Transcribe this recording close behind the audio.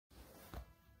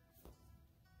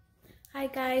Hi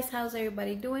guys, how's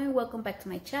everybody doing? Welcome back to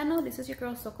my channel. This is your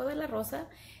girl Soco de la Rosa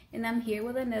and I'm here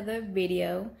with another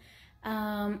video.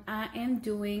 I am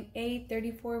doing a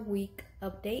 34-week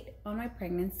update on my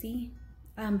pregnancy,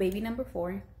 baby number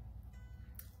 4.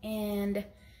 And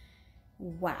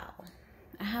wow,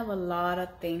 I have a lot of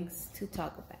things to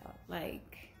talk about.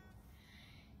 Like,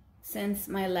 since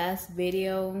my last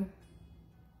video,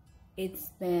 it's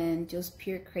been just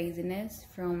pure craziness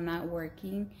from not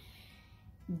working,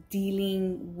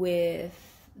 dealing with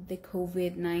the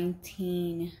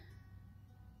COVID-19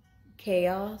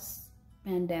 chaos,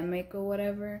 pandemic or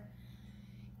whatever,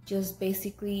 just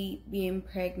basically being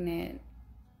pregnant,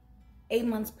 8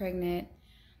 months pregnant,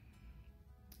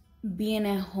 being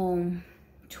at home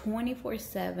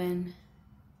 24/7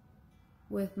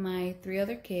 with my 3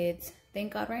 other kids.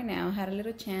 Thank God right now I had a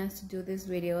little chance to do this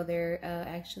video. They're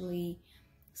actually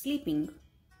sleeping.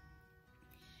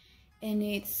 And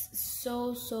it's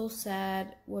so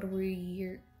sad what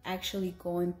we're actually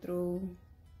going through.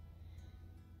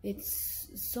 It's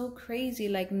so crazy.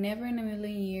 Like, never in a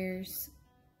million years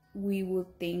we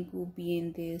would think we'll be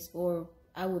in this, or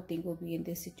I would think we'll be in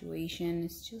this situation.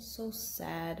 It's just so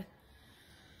sad.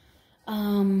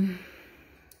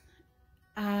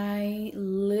 I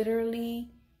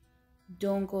literally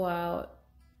don't go out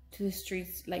to the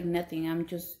streets, like nothing. I'm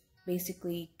just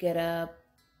basically get up,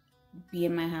 be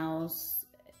in my house,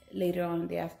 later on in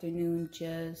the afternoon,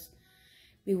 just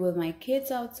be with my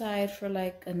kids outside for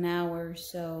like an hour or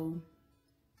so.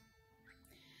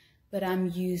 But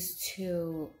I'm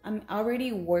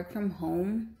already work from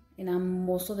home and I'm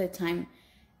most of the time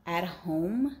at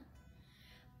home.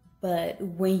 But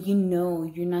when you know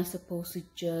you're not supposed to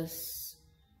just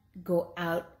go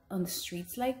out on the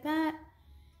streets like that,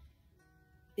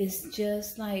 it's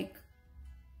just like,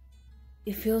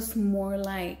 it feels more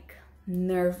like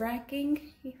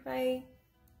nerve-wracking, if I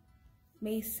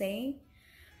may say.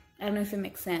 I don't know if it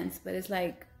makes sense, but it's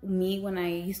like me when I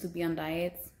used to be on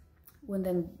diets, when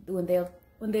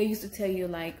they used to tell you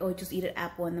like, oh, just eat an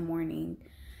apple in the morning.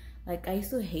 Like, I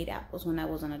used to hate apples when I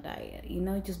was on a diet, you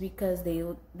know, just because they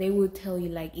would tell you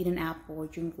like eat an apple or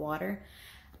drink water.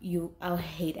 I'll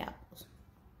hate apples.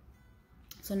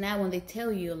 So now when they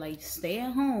tell you like stay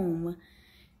at home,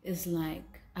 it's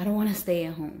like I don't want to stay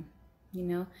at home, you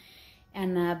know.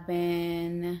 And I've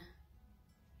been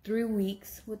 3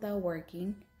 weeks without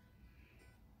working,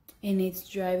 and it's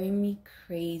driving me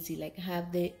crazy. Like, I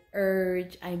have the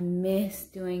urge. I miss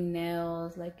doing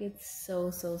nails. Like, it's so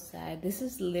sad. This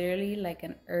is literally like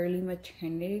an early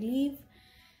maternity leave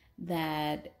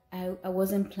that I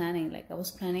wasn't planning. Like, I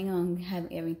was planning on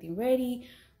having everything ready,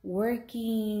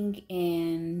 working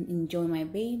and enjoy my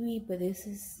baby, but this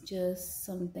is just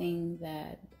something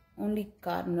that only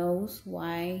God knows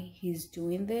why he's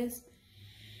doing this,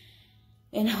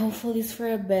 and hopefully it's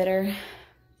for a better.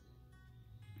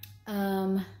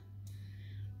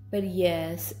 But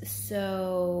yes,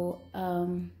 so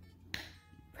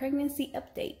pregnancy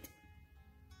update.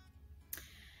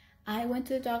 I went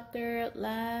to the doctor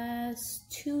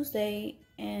last Tuesday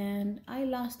and I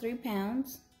lost 3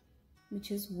 pounds,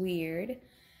 which is weird.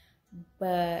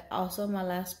 But also my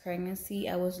last pregnancy,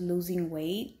 I was losing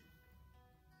weight.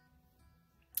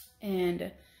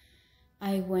 And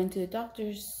I went to the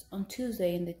doctors on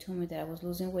Tuesday and they told me that I was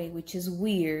losing weight, which is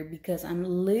weird because I'm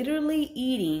literally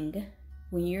eating,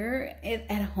 when you're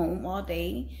at home all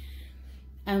day,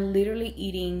 I'm literally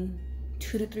eating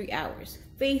 2 to 3 hours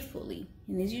faithfully.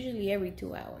 And it's usually every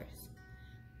 2 hours,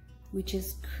 which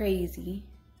is crazy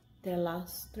that I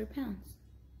lost 3 pounds.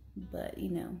 But, you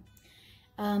know,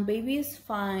 baby is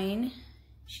fine.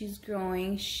 She's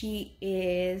growing. She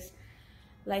is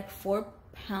like 4.5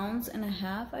 pounds,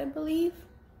 I believe.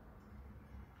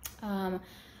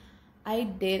 I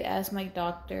did ask my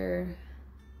doctor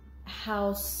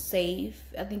how safe.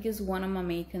 I think is one of my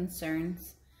main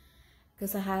concerns,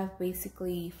 because I have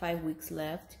basically 5 weeks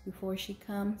left before she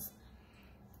comes,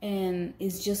 and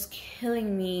it's just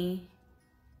killing me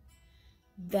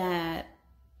that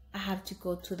I have to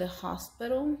go to the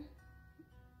hospital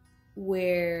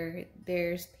where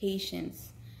there's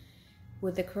patients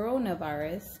with the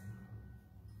coronavirus.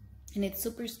 And it's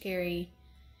super scary.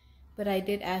 But I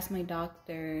did ask my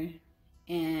doctor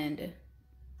and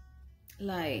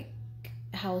like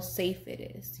how safe it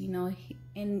is, you know.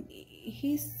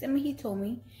 He told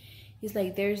me, he's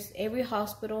like, every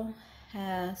hospital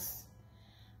has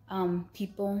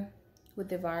people with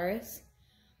the virus,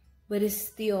 but it's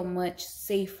still much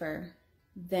safer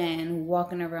than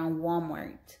walking around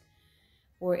Walmart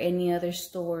or any other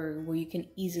store where you can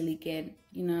easily get,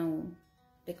 you know,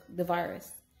 the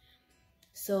virus.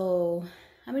 So,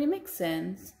 I mean, it makes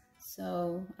sense.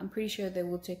 So I'm pretty sure they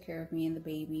will take care of me and the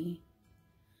baby.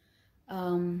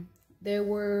 There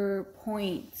were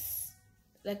points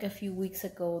like a few weeks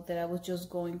ago that I was just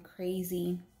going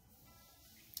crazy,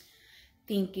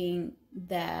 thinking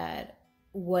that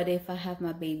what if I have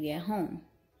my baby at home?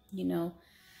 You know,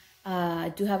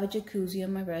 I do have a jacuzzi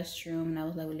in my restroom, and I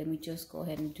was like, well, let me just go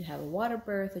ahead and have a water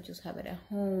birth or just have it at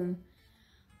home.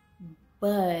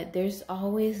 But there's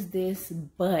always this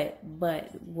but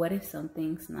what if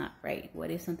something's not right?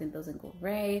 What if something doesn't go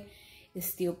right? It's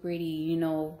still pretty, you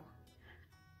know,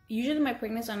 usually my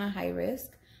pregnancies are not high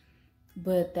risk,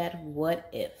 but that what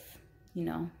if, you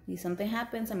know, if something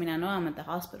happens, I mean, I know I'm at the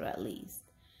hospital at least.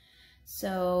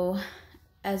 So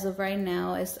as of right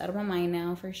now, it's out of my mind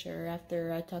now for sure.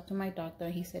 After I talked to my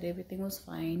doctor, he said everything was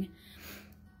fine.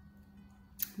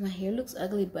 My hair looks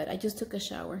ugly, but I just took a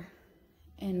shower.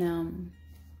 And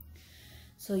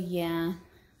so yeah,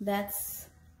 that's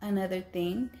another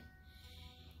thing.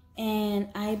 And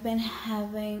I've been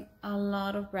having a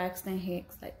lot of Braxton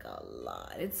Hicks, like a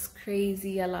lot. It's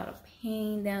crazy, a lot of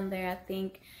pain down there. I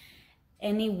think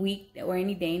any week or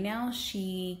any day now,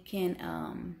 she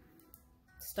can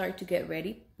start to get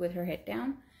ready with her head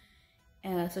down,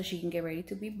 so she can get ready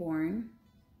to be born.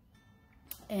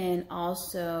 And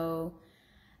also,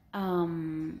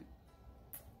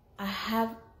 I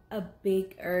have a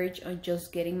big urge on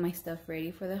just getting my stuff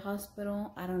ready for the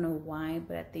hospital. I don't know why,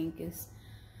 but I think it's,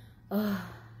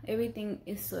 everything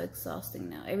is so exhausting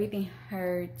now. Everything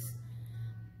hurts.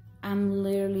 I'm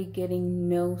literally getting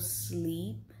no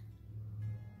sleep.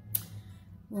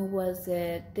 What was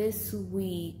it? This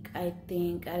week, I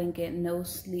think I didn't get no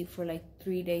sleep for like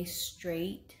 3 days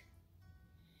straight.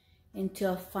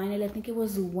 Until finally, I think it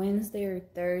was Wednesday or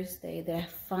Thursday, that I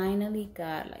finally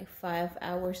got like 5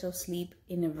 hours of sleep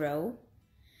in a row.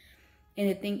 And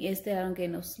the thing is that I don't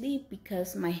get no sleep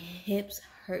because my hips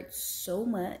hurt so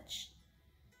much.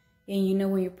 And you know,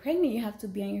 when you're pregnant, you have to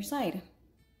be on your side.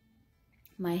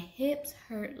 My hips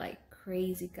hurt like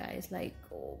crazy, guys. Like,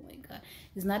 oh my God.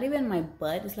 It's not even my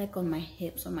butt. It's like on my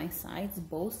hips, on my sides,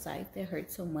 both sides. They hurt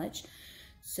so much.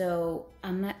 So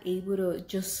I'm not able to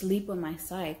just sleep on my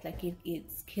side. Like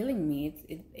it's killing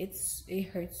me. It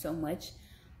hurts so much.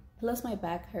 Plus my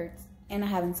back hurts, and I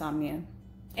have insomnia,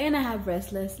 and I have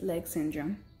restless leg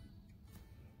syndrome.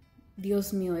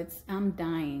 Dios mío, I'm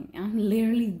dying. I'm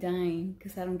literally dying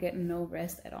because I don't get no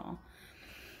rest at all.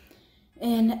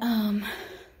 And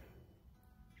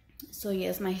so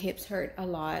yes, my hips hurt a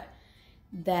lot,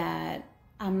 that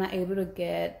I'm not able to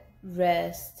get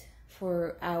rest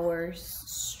for hours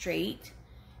straight,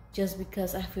 just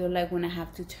because I feel like when I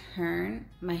have to turn,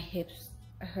 my hips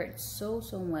hurt so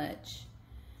much.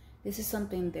 This is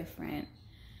something different.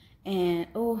 And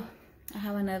oh, I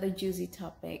have another juicy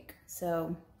topic.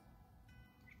 So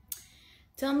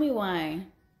tell me why.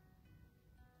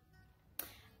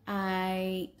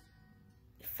 I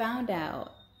found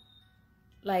out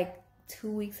like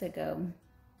 2 weeks ago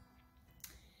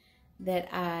that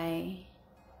I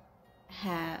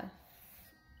have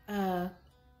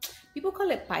people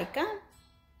call it PICA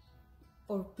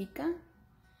or PICA.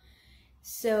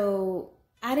 So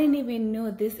I didn't even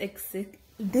know this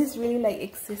really like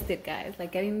existed, guys.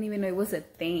 Like I didn't even know it was a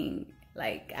thing.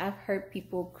 Like I've heard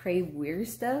people crave weird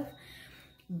stuff,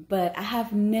 but I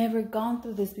have never gone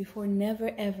through this before, never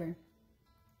ever.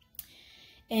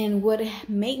 And what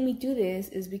made me do this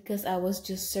is because I was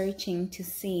just searching to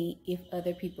see if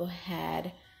other people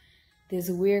had these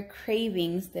weird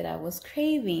cravings that I was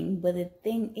craving. But the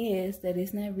thing is that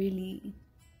it's not really,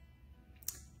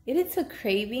 it is a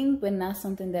craving, but not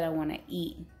something that I want to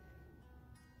eat.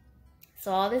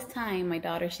 So all this time, my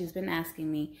daughter, she's been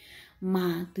asking me,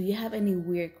 Ma, do you have any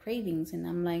weird cravings? And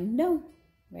I'm like, no,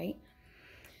 right?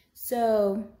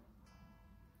 So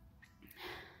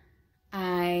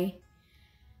I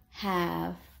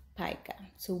have PICA.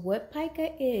 So what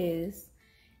PICA is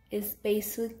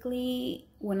basically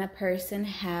when a person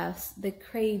has the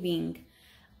craving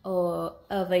of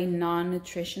a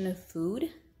non-nutritional food,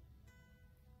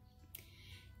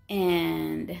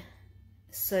 and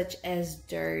such as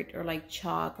dirt or like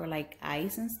chalk or like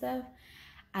ice and stuff.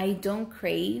 I don't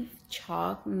crave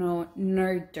chalk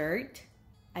nor dirt.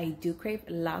 I do crave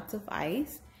lots of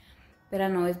ice, but I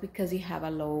know it's because you have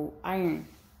a low iron.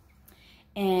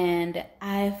 And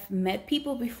I've met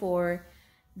people before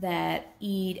that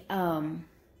eat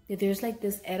that there's like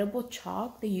this edible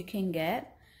chalk that you can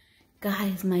get.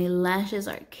 Guys, my lashes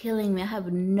are killing me. I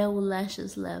have no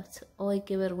lashes left. Ay,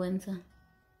 qué vergüenza.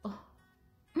 Oh,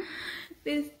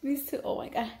 this needs to, oh my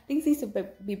God, things needs to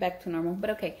be back to normal.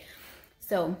 But okay,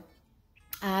 so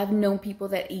I've known people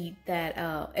that eat that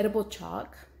edible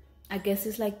chalk. I guess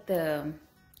it's like the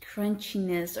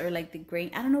crunchiness or like the grain.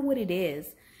 I don't know what it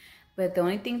is, but the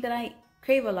only thing that I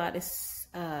crave a lot is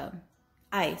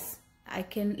ice. I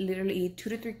can literally eat 2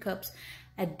 to 3 cups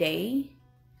a day,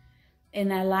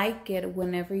 and I like it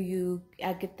whenever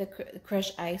I get the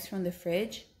crushed ice from the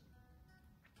fridge,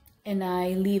 and I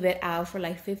leave it out for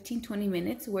like 15-20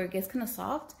 minutes where it gets kind of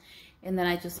soft, and then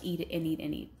I just eat it and eat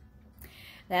and eat.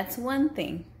 That's one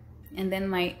thing. And then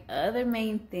my other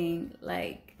main thing,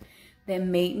 like, that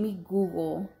made me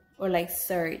Google or like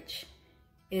search,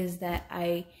 is that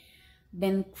I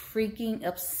been freaking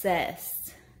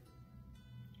obsessed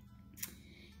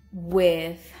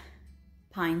with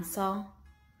pine sol,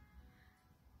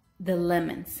 the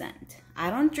lemon scent. I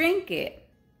don't drink it.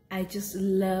 I just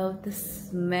love the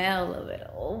smell of it.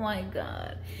 Oh my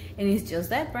God. And it's just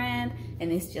that brand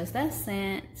and it's just that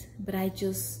scent. But I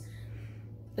just,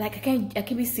 like, I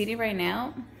can be sitting right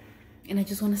now and I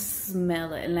just want to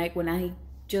smell it. And like when I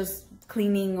just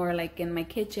cleaning or like in my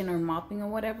kitchen or mopping or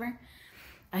whatever,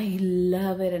 I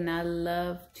love it. And I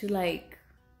love to like,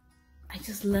 I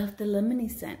just love the lemony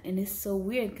scent. And it's so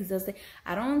weird because that's the,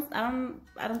 I don't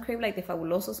crave like the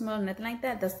fabuloso smell or nothing like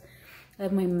that. That's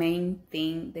like my main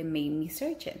thing that made me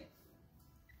search it.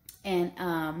 And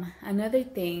another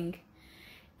thing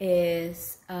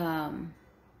is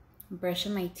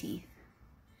brushing my teeth.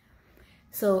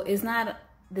 So it's not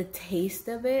the taste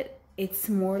of it, it's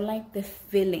more like the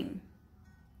feeling.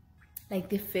 Like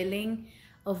the feeling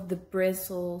of the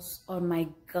bristles on my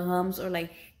gums, or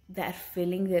like that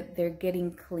feeling that they're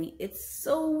getting clean. It's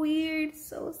so weird,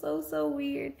 so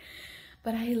weird.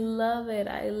 But I love it,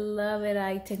 I love it.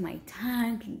 I take my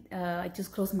time, I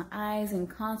just close my eyes and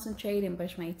concentrate and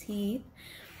brush my teeth.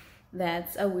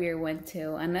 That's a weird one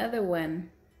too. Another one,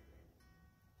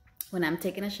 when I'm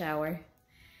taking a shower,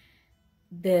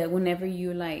 whenever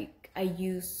you like, I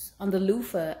use, on the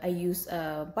loofah, I use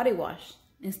body wash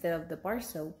instead of the bar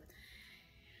soap.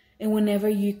 And whenever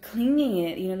you're cleaning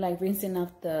it, you know, like rinsing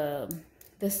off the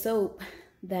soap,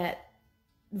 that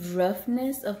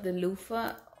roughness of the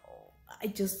loofah, I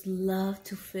just love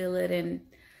to feel it. And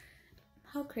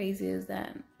how crazy is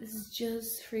that? This is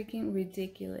just freaking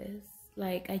ridiculous.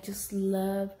 Like, I just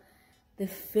love the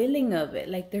feeling of it,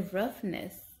 like the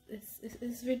roughness.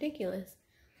 It's ridiculous.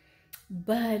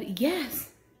 But yes,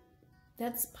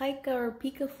 that's PICA or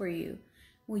PICA for you,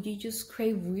 when you just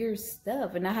crave weird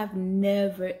stuff. And I have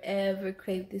never ever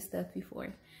craved this stuff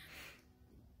before.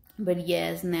 But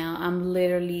yes, now I'm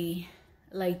literally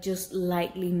like just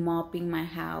lightly mopping my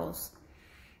house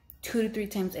 2 to 3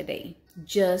 times a day,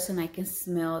 just so I can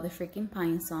smell the freaking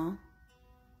pine sol.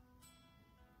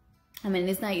 I mean,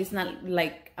 it's not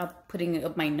like I'm putting it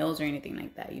up my nose or anything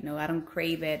like that, you know. I don't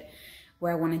crave it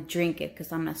where I want to drink it,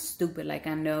 because I'm not stupid. Like,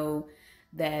 I know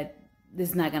that this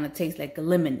is not gonna taste like a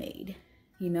lemonade,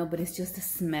 you know, but it's just the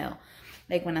smell.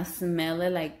 Like when I smell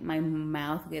it, like my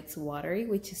mouth gets watery,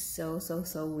 which is so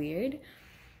weird.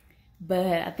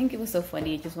 But I think it was so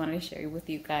funny. I just wanted to share with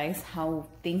you guys how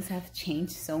things have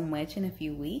changed so much in a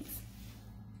few weeks.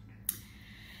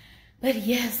 But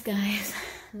yes, guys,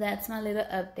 that's my little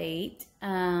update.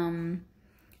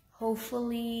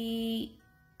 Hopefully,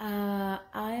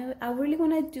 I really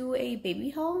want to do a baby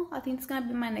haul. I think it's gonna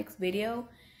be my next video.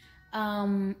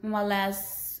 My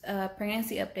last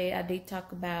pregnancy update, I did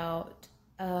talk about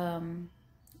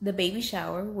the baby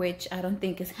shower, which I don't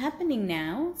think is happening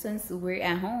now since we're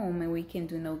at home and we can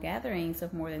do no gatherings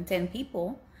of more than 10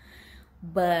 people.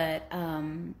 But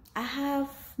I have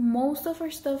most of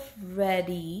our stuff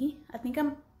ready. I think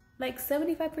I'm like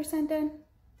 75% done.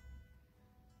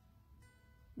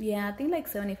 Yeah, I think like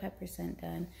 75%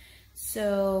 done.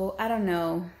 So I don't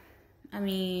know. I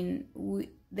mean,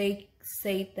 they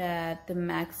say that the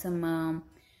maximum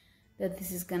that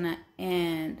this is gonna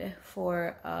end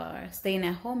for staying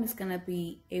at home is gonna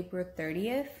be April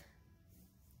 30th.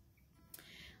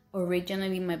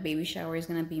 Originally, my baby shower is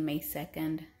gonna be May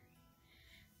 2nd.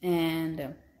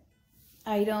 And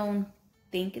I don't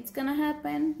think it's gonna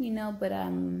happen, you know, but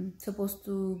I'm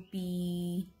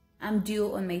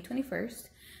due on May 21st.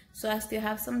 So I still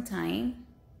have some time.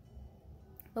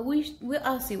 But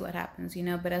I'll see what happens, you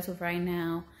know. But as of right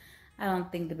now, I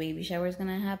don't think the baby shower is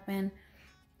gonna happen.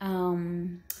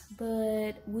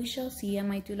 But we shall see. I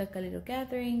might do like a little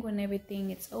gathering when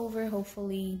everything is over,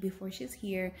 hopefully before she's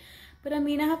here. But I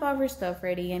mean, I have all her stuff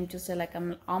ready. I'm just like,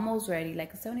 I'm almost ready,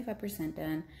 like 75%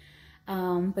 done.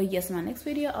 But yes, my next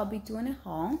video, I'll be doing a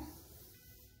haul.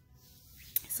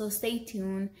 So stay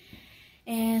tuned.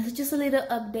 And so just a little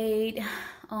update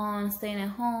on staying at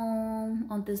home,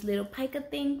 on this little PICA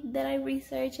thing that I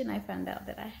researched and I found out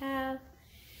that I have.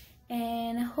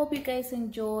 And I hope you guys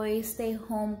enjoy. Stay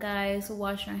home, guys.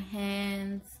 Wash your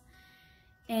hands.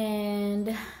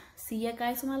 And see you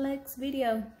guys on my next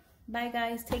video. Bye,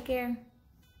 guys. Take care.